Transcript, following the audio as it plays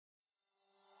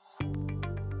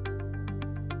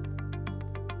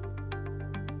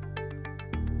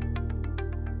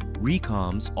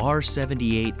Recom's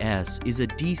R-78S is a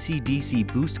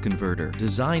DC-DC boost converter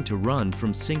designed to run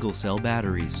from single-cell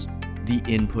batteries. The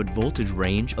input voltage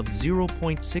range of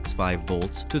 0.65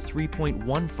 volts to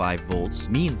 3.15 volts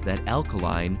means that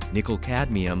alkaline,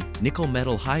 nickel-cadmium, nickel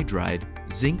metal hydride,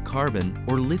 zinc carbon,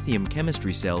 or lithium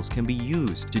chemistry cells can be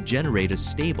used to generate a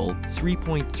stable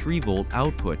 3.3 volt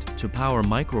output to power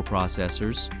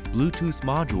microprocessors, Bluetooth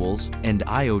modules, and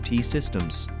IoT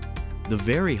systems. The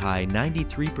very high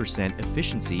 93%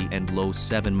 efficiency and low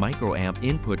 7 microamp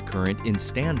input current in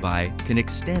standby can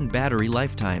extend battery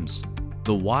lifetimes.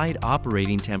 The wide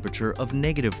operating temperature of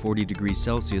 -40 degrees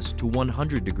Celsius to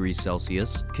 100 degrees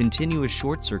Celsius, continuous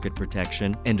short circuit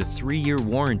protection, and a 3-year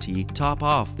warranty top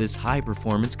off this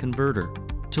high-performance converter.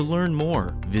 To learn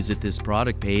more, visit this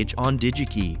product page on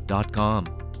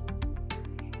DigiKey.com.